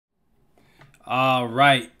All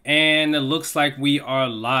right, and it looks like we are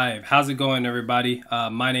live. How's it going, everybody?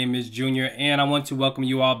 My name is Junior, and I want to welcome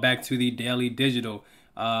you all back to the Daily Digital,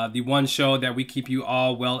 the one show that we keep you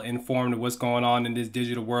all well informed of what's going on in this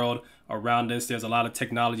digital world around us. There's a lot of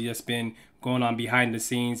technology that's been going on behind the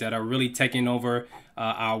scenes that are really taking over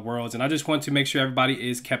our worlds, and I just want to make sure everybody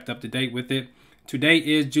is kept up to date with it. Today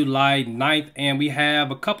is July 9th, and we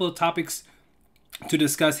have a couple of topics to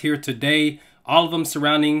discuss here today, all of them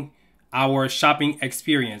surrounding our shopping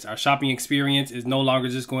experience. Our shopping experience is no longer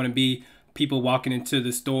just going to be people walking into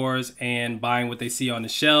the stores and buying what they see on the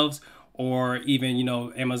shelves, or even,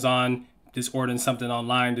 Amazon just ordering something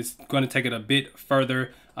online. It's going to take it a bit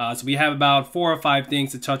further. So we have about 4 or 5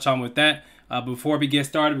 things to touch on with that. Before we get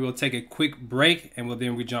started, we'll take a quick break and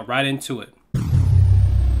then we jump right into it.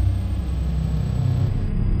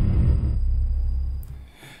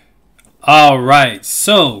 All right,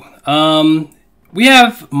 so we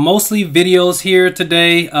have mostly videos here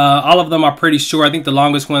today. All of them are pretty short. I think the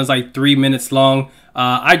longest one is like 3 minutes long.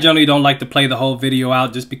 I generally don't like to play the whole video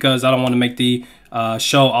out just because I don't want to make the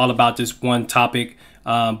show all about just one topic.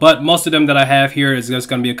 But most of them that I have here is just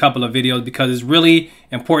going to be a couple of videos because it's really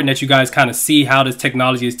important that you guys kind of see how this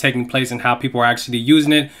technology is taking place and how people are actually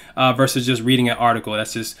using it versus just reading an article.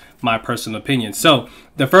 That's just my personal opinion. So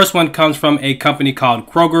the first one comes from a company called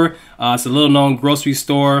Kroger. It's a little known grocery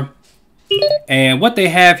store. And what they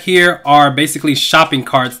have here are basically shopping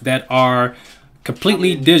carts that are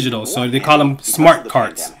completely digital. So they call them smart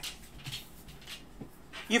carts.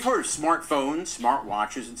 You've heard of smartphones,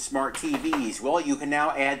 smartwatches, and smart TVs. Well, you can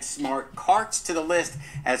now add smart carts to the list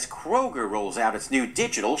as Kroger rolls out its new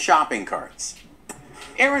digital shopping carts.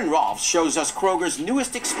 Aaron Rolfs shows us Kroger's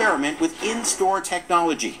newest experiment with in-store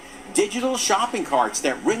technology, digital shopping carts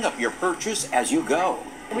that ring up your purchase as you go.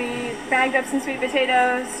 We bagged up some sweet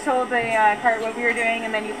potatoes, told the cart what we were doing,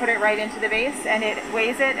 and then you put it right into the base, and it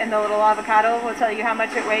weighs it, and the little avocado will tell you how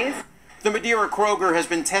much it weighs. The Madeira Kroger has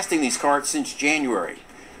been testing these carts since January.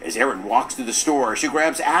 As Erin walks through the store, she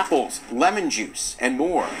grabs apples, lemon juice, and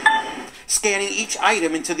more, scanning each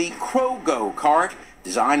item into the Krogo cart,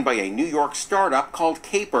 designed by a New York startup called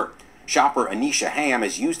Caper. Shopper Anisha Ham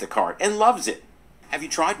has used the cart and loves it. Have you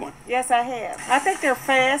tried one? Yes, I have. I think they're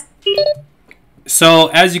fast. So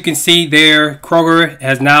as you can see there, Kroger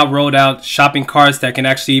has now rolled out shopping carts that can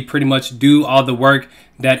actually pretty much do all the work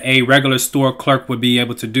that a regular store clerk would be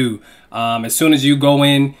able to do. As soon as you go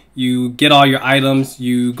in, you get all your items,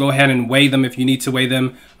 you go ahead and weigh them if you need to weigh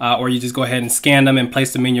them, or you just go ahead and scan them and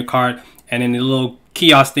place them in your cart. And then the little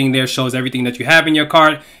kiosk thing there shows everything that you have in your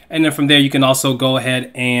cart. And then from there, you can also go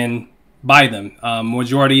ahead and buy them.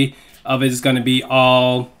 Majority of it is going to be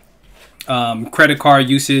all credit card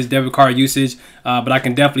usage, debit card usage, but I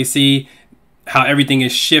can definitely see how everything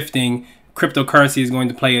is shifting. Cryptocurrency is going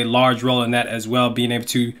to play a large role in that as well, being able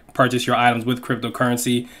to purchase your items with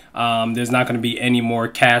cryptocurrency. There's not going to be any more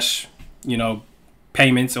cash,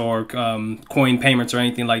 payments or coin payments or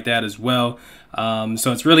anything like that as well.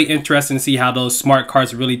 So it's really interesting to see how those smart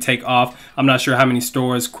carts really take off. I'm not sure how many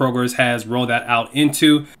stores Kroger's has rolled that out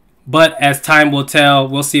into, but as time will tell,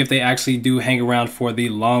 we'll see if they actually do hang around for the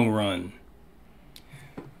long run.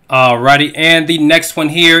 Alrighty, and the next one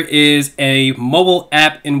here is a mobile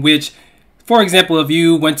app in which, for example, if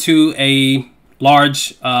you went to a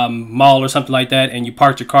large mall or something like that and you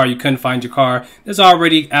parked your car, you couldn't find your car, there's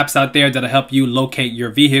already apps out there that'll help you locate your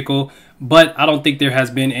vehicle, but I don't think there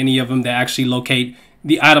has been any of them that actually locate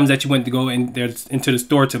the items that you went to go in there into the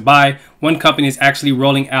store to buy. One company is actually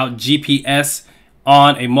rolling out GPS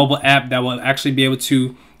on a mobile app that will actually be able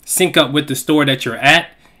to sync up with the store that you're at,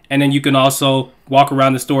 and then you can also walk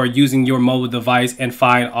around the store using your mobile device and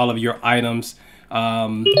find all of your items.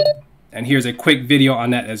 And here's a quick video on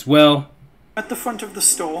that as well. At the front of the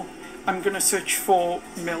store, I'm going to search for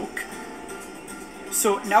milk.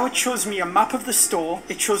 So now it shows me a map of the store,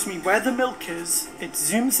 it shows me where the milk is, it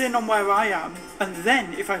zooms in on where I am, and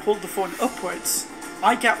then if I hold the phone upwards,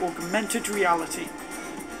 I get augmented reality.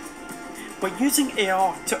 We're using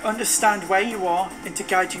AR to understand where you are and to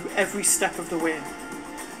guide you every step of the way.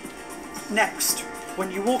 Next, when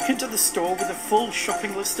you walk into the store with a full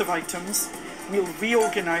shopping list of items, we'll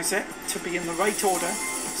reorganize it to be in the right order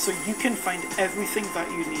so you can find everything that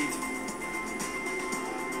you need.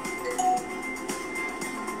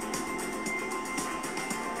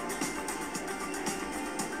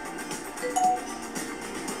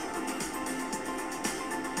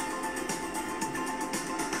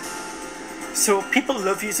 So people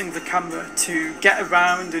love using the camera to get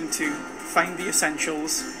around and to find the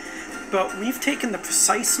essentials, but we've taken the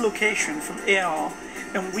precise location from AR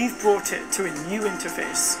and we've brought it to a new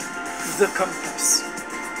interface, the compass.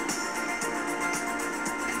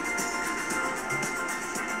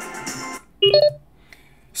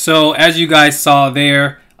 So as you guys saw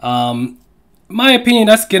there, my opinion,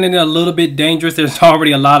 that's getting a little bit dangerous. There's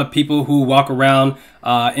already a lot of people who walk around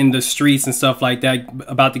in the streets and stuff like that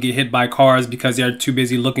about to get hit by cars because they're too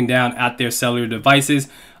busy looking down at their cellular devices.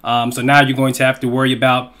 So now you're going to have to worry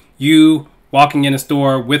about you walking in a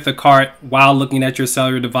store with a cart while looking at your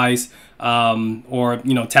cellular device or,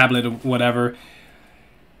 you know, tablet or whatever,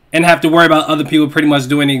 and have to worry about other people pretty much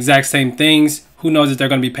doing the exact same things. Who knows if they're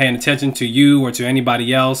going to be paying attention to you or to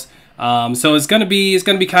anybody else. So it's gonna be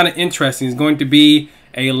kind of interesting. It's going to be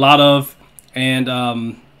a lot of I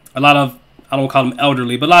don't call them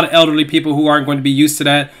elderly, but a lot of elderly people who aren't going to be used to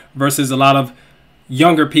that versus a lot of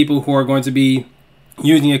younger people who are going to be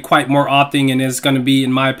using it quite more often, and it's going to be,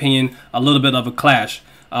 in my opinion, a little bit of a clash.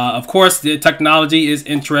 Of course, the technology is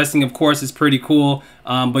interesting. Of course, it's pretty cool,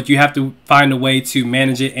 but you have to find a way to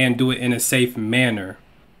manage it and do it in a safe manner.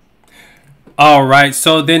 All right,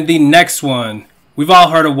 so then the next one. We've all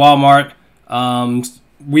heard of Walmart.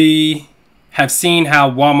 We have seen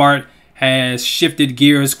how Walmart has shifted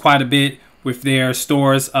gears quite a bit with their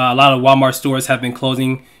stores. A lot of Walmart stores have been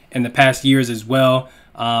closing in the past years as well.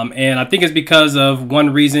 And I think it's because of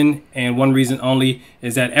one reason and one reason only,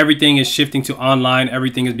 is that everything is shifting to online.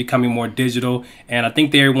 Everything is becoming more digital. And I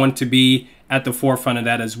think they want to be at the forefront of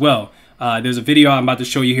that as well. There's a video I'm about to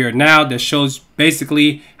show you here now that shows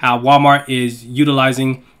basically how Walmart is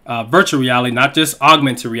utilizing virtual reality, not just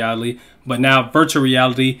augmented reality, but now virtual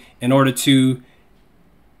reality, in order to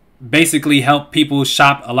basically help people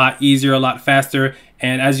shop a lot easier, a lot faster.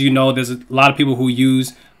 And as you know, there's a lot of people who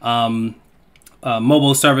use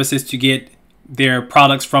mobile services to get their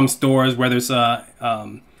products from stores, whether it's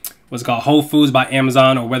what's called Whole Foods by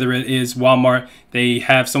Amazon, or whether it is Walmart. They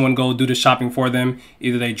have someone go do the shopping for them.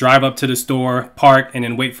 Either they drive up to the store, park, and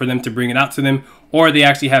then wait for them to bring it out to them, or they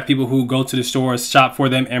actually have people who go to the stores, shop for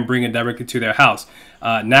them, and bring it directly to their house.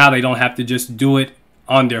 Now they don't have to just do it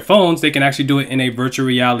on their phones. They can actually do it in a virtual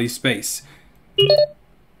reality space.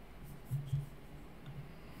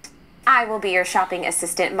 I will be your shopping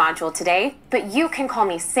assistant module today, but you can call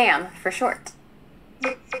me Sam for short.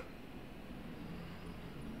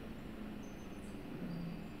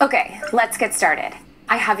 Okay, let's get started.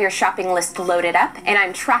 I have your shopping list loaded up, and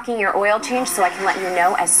I'm tracking your oil change so I can let you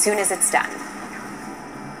know as soon as it's done.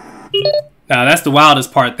 Now that's the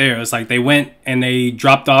wildest part there. It's like they went and they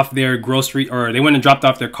dropped off their grocery, or they went and dropped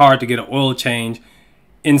off their car to get an oil change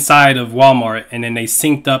inside of Walmart, and then they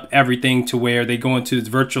synced up everything to where they go into this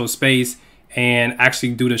virtual space and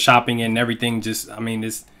actually do the shopping and everything. Just, I mean,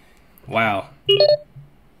 it's wow.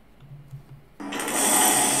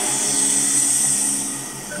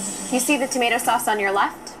 You see the tomato sauce on your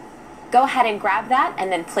left? Go ahead and grab that and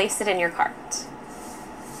then place it in your cart.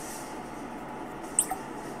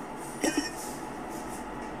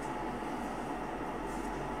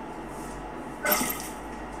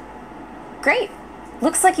 Great.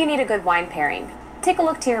 Looks like you need a good wine pairing. Take a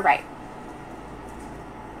look to your right.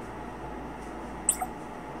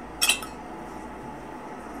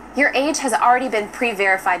 Your age has already been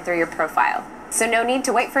pre-verified through your profile, so no need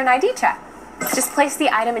to wait for an ID check. Just place the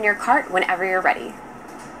item in your cart whenever you're ready.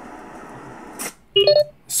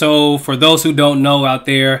 So for those who don't know out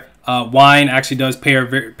there, wine actually does pair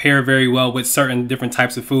very well with certain different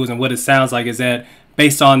types of foods. And what it sounds like is that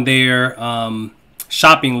based on their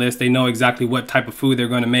shopping list, they know exactly what type of food they're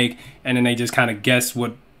going to make, and then they just kind of guess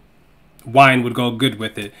what wine would go good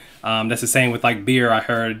with it. That's the same with like beer. I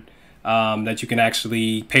heard that you can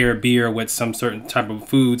actually pair beer with some certain type of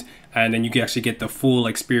foods, and then you can actually get the full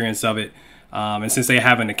experience of it. And since they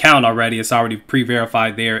have an account already, it's already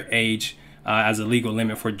pre-verified their age as a legal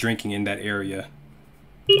limit for drinking in that area.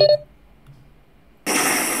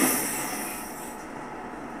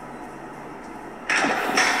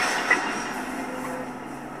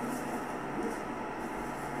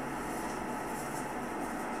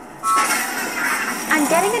 I'm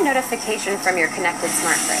getting a notification from your connected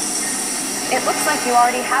smart fridge. It looks like you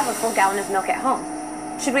already have a full gallon of milk at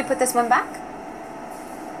home. Should we put this one back?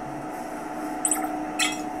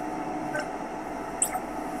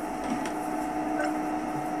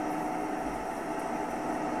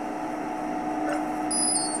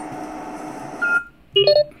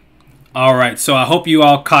 All right, so I hope you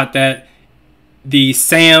all caught that. The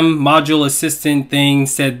Sam module assistant thing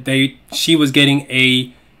said she was getting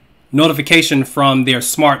a notification from their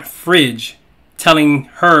smart fridge telling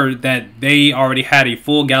her that they already had a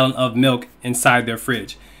full gallon of milk inside their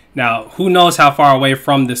fridge. Now, who knows how far away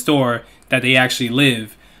from the store that they actually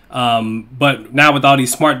live. But now with all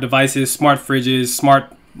these smart devices, smart fridges,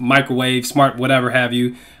 smart microwave, smart whatever have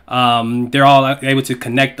you. They're all able to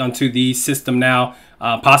connect onto the system now,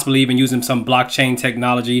 possibly even using some blockchain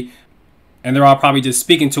technology. And they're all probably just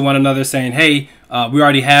speaking to one another saying, hey, we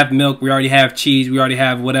already have milk, we already have cheese, we already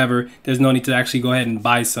have whatever. There's no need to actually go ahead and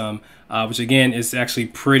buy some, which again is actually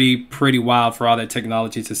pretty wild for all that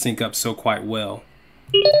technology to sync up so quite well.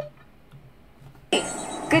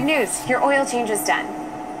 Good news, your oil change is done.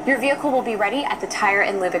 Your vehicle will be ready at the Tire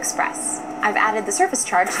and Lube Express. I've added the service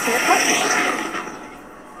charge to your cart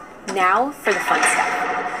payment. Now for the fun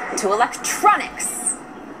stuff. To electronics.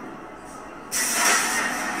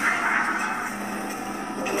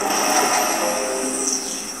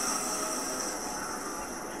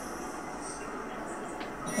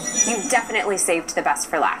 You definitely saved the best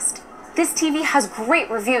for last. This TV has great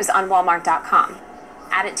reviews on Walmart.com.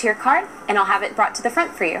 Add it to your cart, and I'll have it brought to the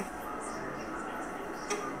front for you.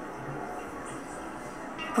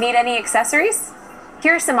 Need any accessories?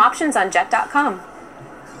 Here are some options on Jet.com.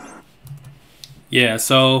 Yeah,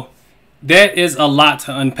 so that is a lot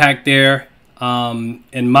to unpack there. In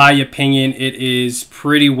my opinion, it is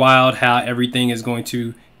pretty wild how everything is going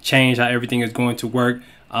to change, how everything is going to work.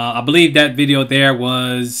 I believe that video there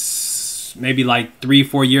was maybe like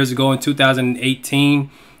 3-4 years ago in 2018,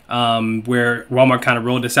 where Walmart kind of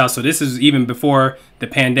rolled this out. So this is even before the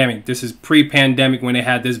pandemic. This is pre-pandemic when they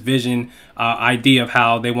had this vision, idea of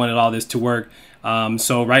how they wanted all this to work.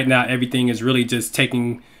 So right now everything is really just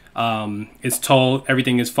taking its toll.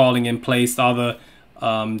 Everything is falling in place. All the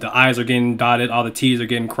I's are getting dotted, all the T's are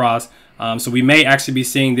getting crossed. So we may actually be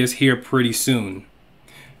seeing this here pretty soon.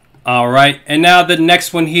 All right, and now the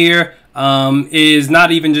next one here is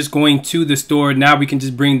not even just going to the store. Now we can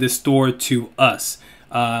just bring the store to us.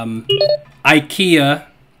 Ikea,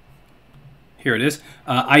 here it is.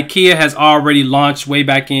 Ikea has already launched way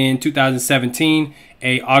back in 2017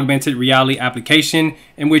 a augmented reality application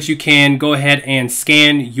in which you can go ahead and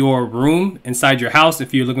scan your room inside your house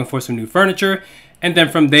if you're looking for some new furniture, and then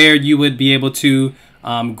from there you would be able to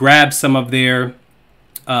grab some of their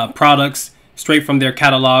products straight from their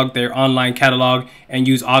catalog, their online catalog, and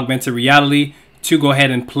use augmented reality to go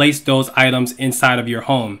ahead and place those items inside of your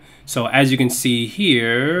home. So as you can see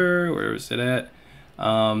here, where is it at?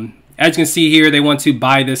 As you can see here, they want to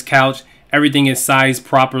buy this couch. Everything is sized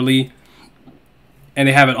properly, and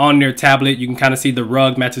they have it on their tablet. You can kind of see the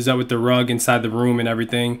rug matches up with the rug inside the room and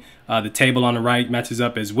everything. The table on the right matches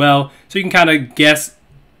up as well. So you can kind of guess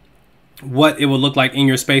what it will look like in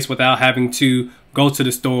your space without having to go to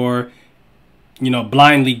the store, you know,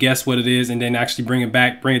 blindly guess what it is and then actually bring it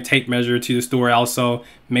back, bring a tape measure to the store also,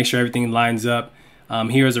 make sure everything lines up.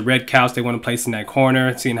 Here is a red couch they want to place in that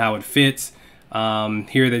corner, seeing how it fits.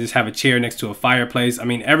 Here they just have a chair next to a fireplace. I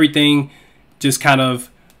mean, everything just kind of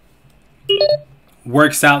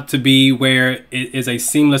works out to be where it is a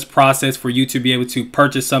seamless process for you to be able to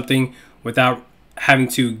purchase something without having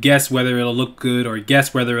to guess whether it'll look good or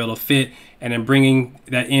guess whether it'll fit, and then bringing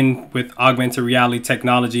that in with augmented reality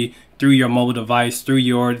technology through your mobile device, through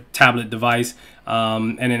your tablet device,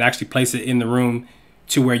 and then actually place it in the room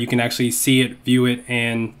to where you can actually see it, view it,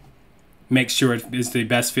 and make sure it is the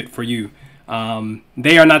best fit for you.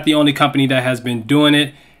 They are not the only company that has been doing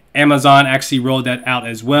it. Amazon actually rolled that out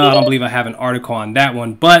as well. I don't believe I have an article on that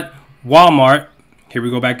one, but Walmart, here we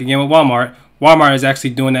go back again with Walmart. Walmart is actually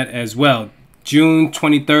doing that as well. June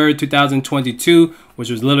 23rd, 2022, which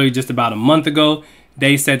was literally just about a month ago,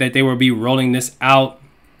 they said that they will be rolling this out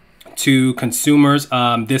to consumers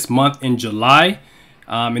this month in July.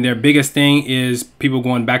 And their biggest thing is people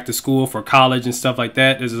going back to school for college and stuff like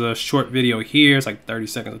that. This is a short video here. It's like 30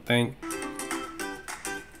 seconds, I think.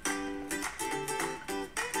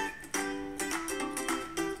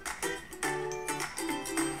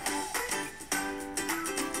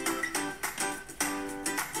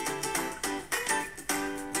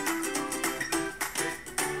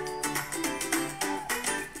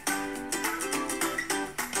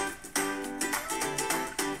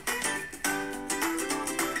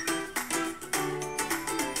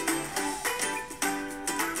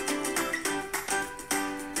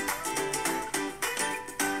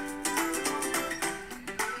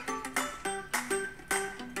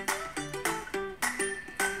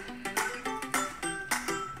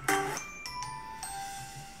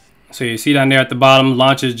 So you see down there at the bottom,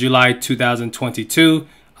 launches July 2022.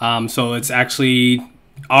 So it's actually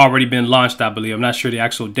already been launched, I believe. I'm not sure the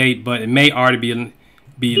actual date, but it may already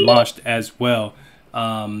be launched as well.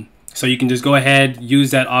 So you can just go ahead, use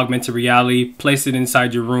that augmented reality, place it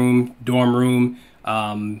inside your room, dorm room,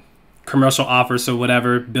 commercial office, or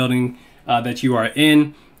whatever building that you are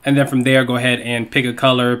in. And then from there, go ahead and pick a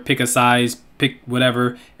color, pick a size, pick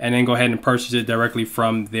whatever, and then go ahead and purchase it directly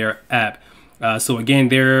from their app. So again,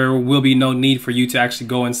 there will be no need for you to actually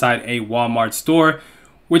go inside a Walmart store,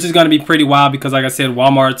 which is going to be pretty wild because, like I said,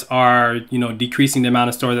 Walmarts are, you know, decreasing the amount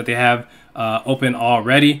of stores that they have open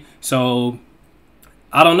already. So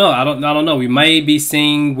I don't know. I don't know. We may be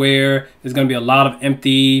seeing where there's going to be a lot of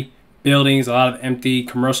empty buildings, a lot of empty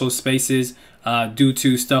commercial spaces due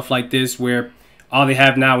to stuff like this, where all they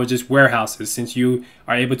have now is just warehouses. Since you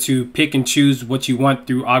are able to pick and choose what you want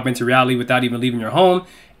through augmented reality without even leaving your home,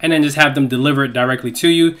 and then just have them deliver it directly to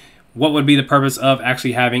you, what would be the purpose of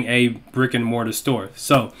actually having a brick and mortar store?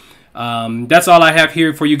 So that's all I have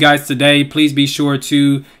here for you guys today. Please be sure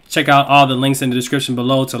to check out all the links in the description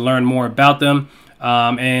below to learn more about them.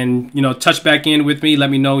 And, you know, touch back in with me. Let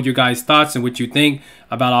me know your guys' thoughts and what you think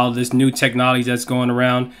about all this new technology that's going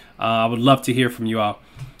around. I would love to hear from you all.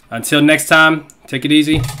 Until next time, take it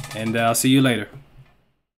easy, and I'll see you later.